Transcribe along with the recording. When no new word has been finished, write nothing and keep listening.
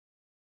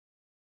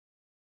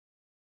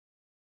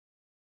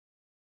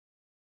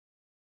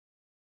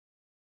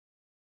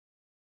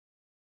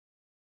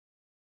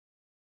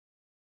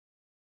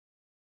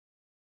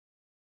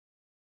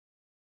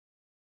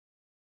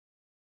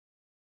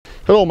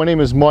Hello, my name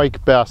is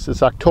Mike Best.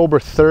 It's October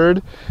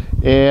 3rd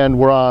and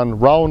we're on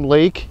Round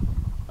Lake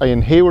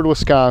in Hayward,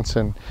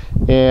 Wisconsin.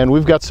 And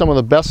we've got some of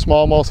the best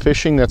smallmouth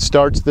fishing that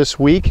starts this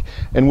week,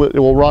 and it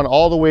will run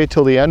all the way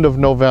till the end of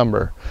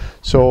November.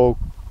 So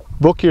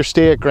book your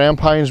stay at Grand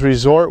Pines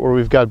Resort, where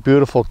we've got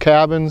beautiful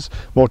cabins,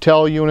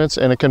 motel units,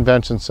 and a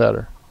convention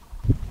center.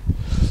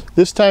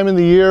 This time of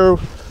the year,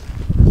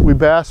 we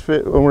bass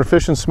when we're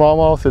fishing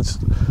smallmouth. It's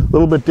a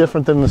little bit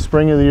different than the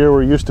spring of the year.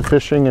 We're used to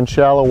fishing in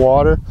shallow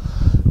water.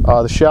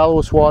 The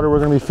shallowest water we're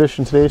going to be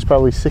fishing today is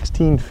probably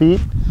 16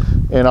 feet,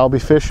 and I'll be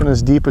fishing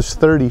as deep as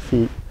 30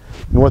 feet.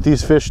 And what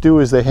these fish do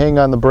is they hang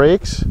on the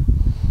breaks,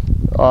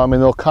 and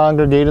they'll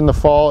congregate in the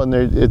fall,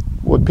 and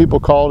what people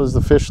call it is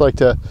the fish like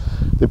to,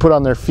 they put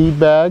on their feed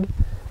bag,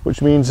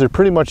 which means they're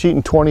pretty much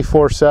eating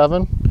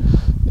 24/7.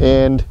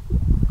 And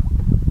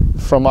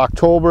from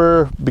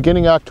October,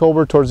 beginning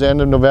October towards the end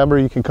of November,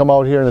 you can come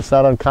out here and it's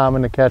not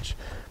uncommon to catch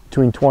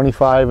between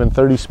 25 and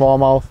 30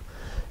 smallmouth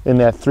in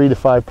that 3 to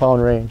 5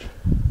 pound range.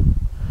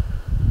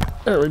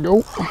 There we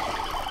go.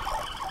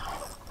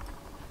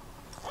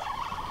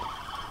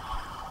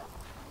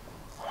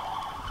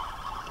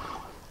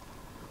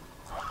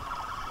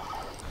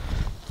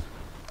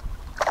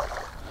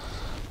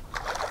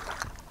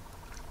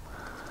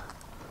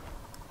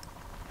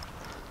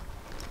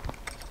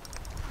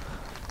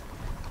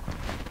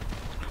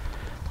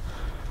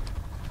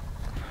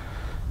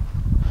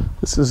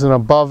 This is an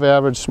above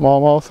average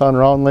smallmouth on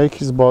Round Lake.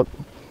 He's about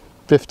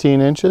 15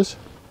 inches.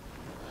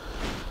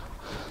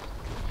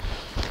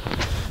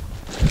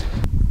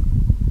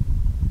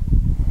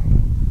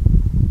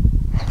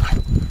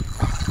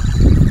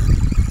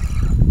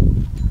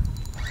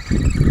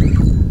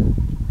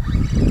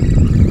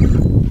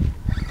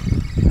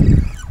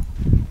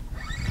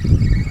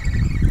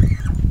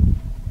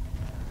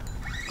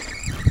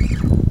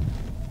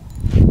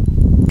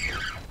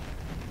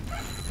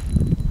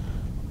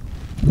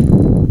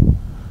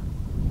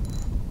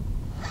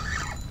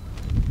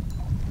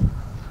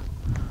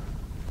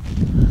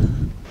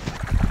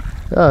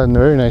 Ah,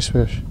 very nice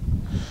fish.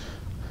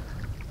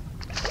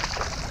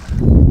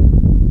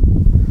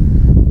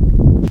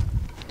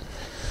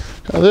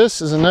 Now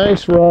this is a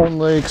nice Round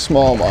Lake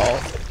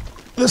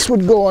smallmouth. This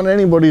would go on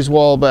anybody's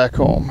wall back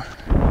home.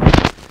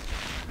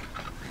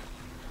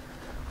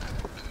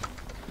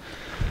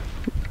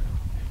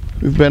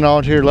 We've been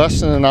out here less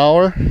than an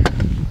hour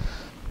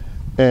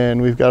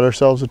and we've got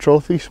ourselves a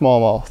trophy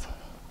smallmouth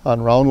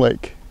on Round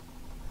Lake.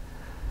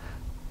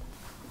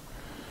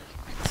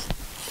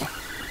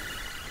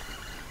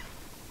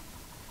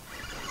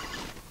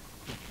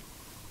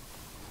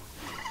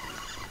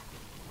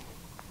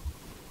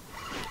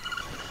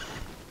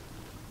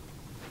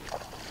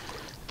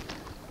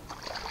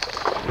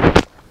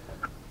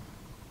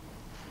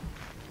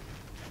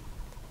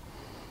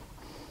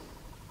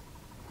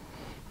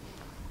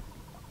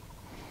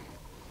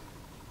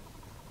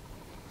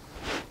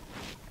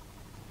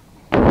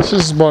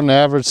 This is about an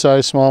average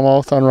size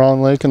smallmouth on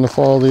Round Lake in the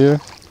fall of the year.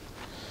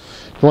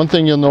 One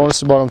thing you'll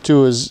notice about them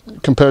too is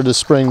compared to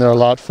spring, they're a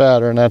lot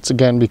fatter, and that's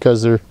again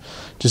because they're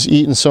just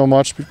eating so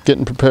much,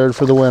 getting prepared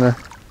for the winter.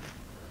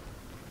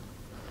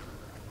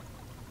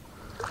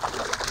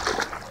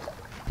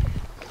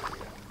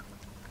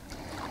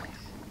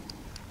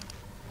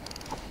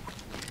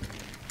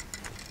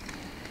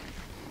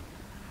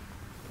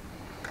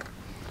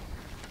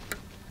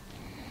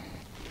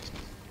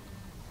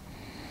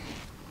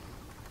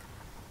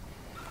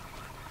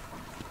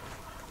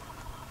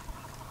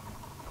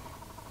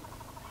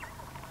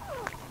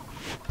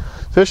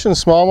 Fishing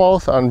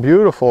smallmouth on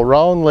beautiful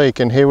Round Lake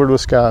in Hayward,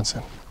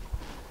 Wisconsin.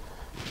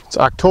 It's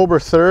October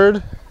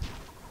 3rd.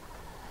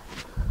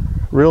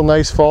 Real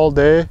nice fall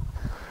day.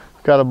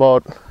 Got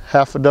about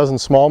half a dozen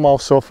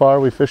smallmouth so far.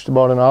 We fished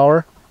about an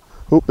hour.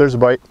 Oop, there's a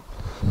bite.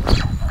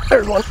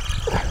 There's one.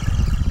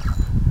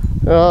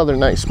 Oh, they're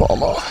nice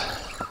smallmouth.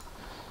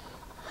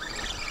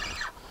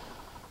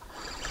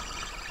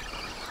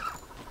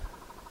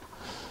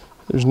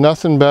 There's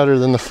nothing better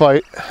than the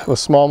fight with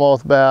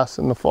smallmouth bass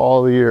in the fall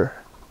of the year.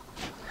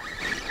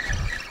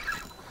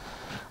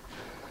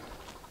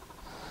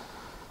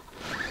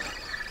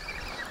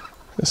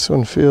 This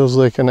one feels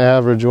like an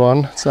average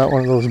one. It's not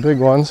one of those big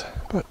ones,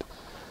 but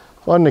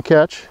fun to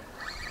catch.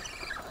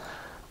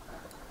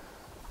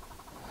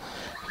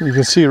 You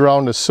can see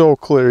around is so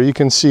clear. You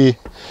can see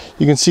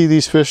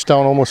these fish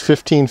down almost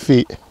 15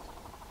 feet.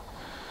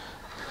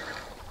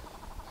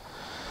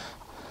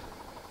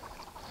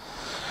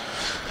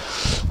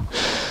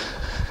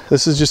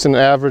 This is just an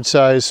average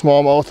size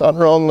smallmouth on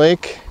Round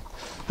Lake.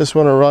 This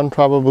one will run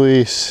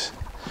probably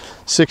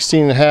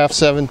 16 and a half,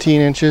 17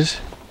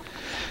 inches.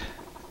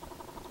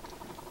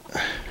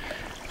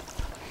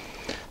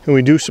 And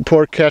we do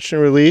support catch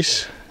and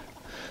release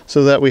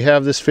so that we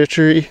have this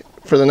fishery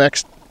for the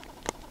next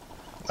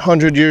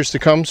 100 years to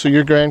come, so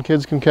your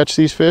grandkids can catch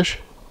these fish.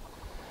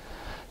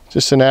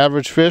 Just an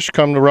average fish.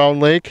 Come to Round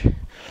Lake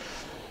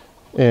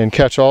and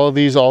catch all of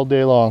these all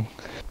day long.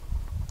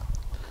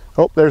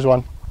 Oh, there's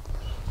one.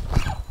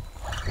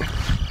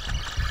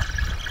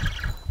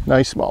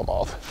 Nice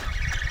smallmouth.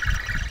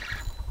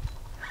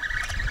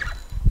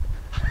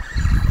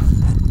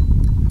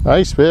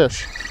 Nice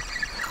fish.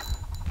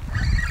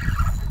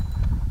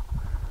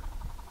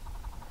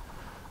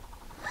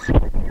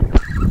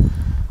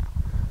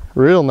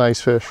 Real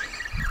nice fish.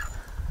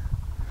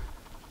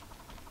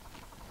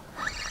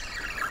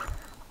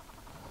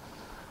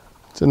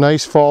 It's a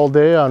nice fall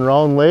day on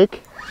Round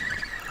Lake.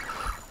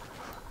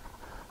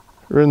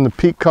 We're in the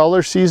peak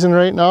color season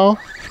right now,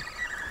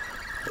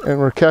 and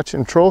we're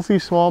catching trophy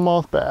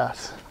smallmouth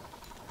bass.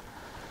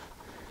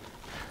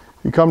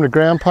 You come to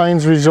Grand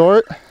Pines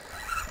Resort,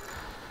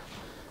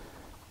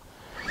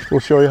 we'll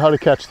show you how to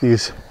catch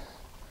these.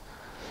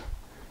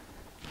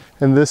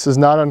 And this is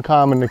not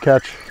uncommon to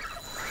catch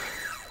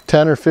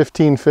 10 or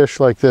 15 fish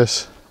like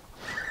this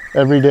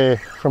every day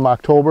from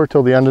October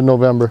till the end of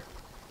November.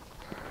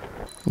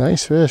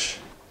 Nice fish.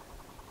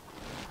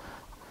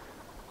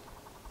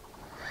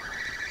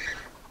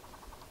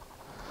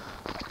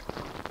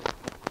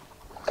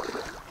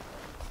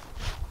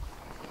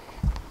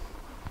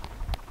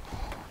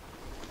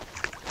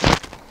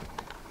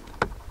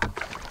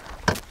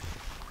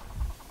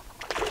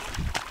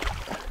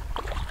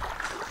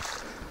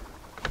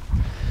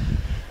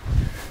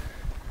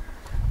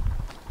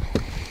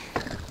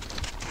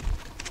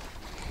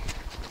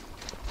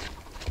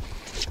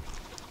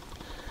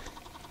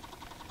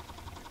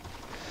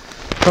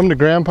 Come to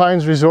Grand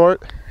Pines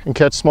Resort and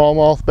catch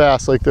smallmouth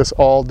bass like this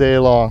all day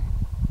long.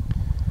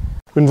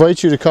 We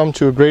invite you to come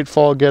to a great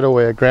fall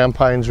getaway at Grand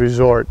Pines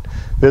Resort.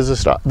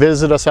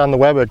 Visit us on the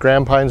web at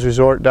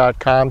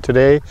grandpinesresort.com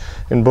today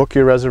and book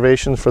your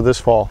reservations for this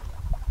fall.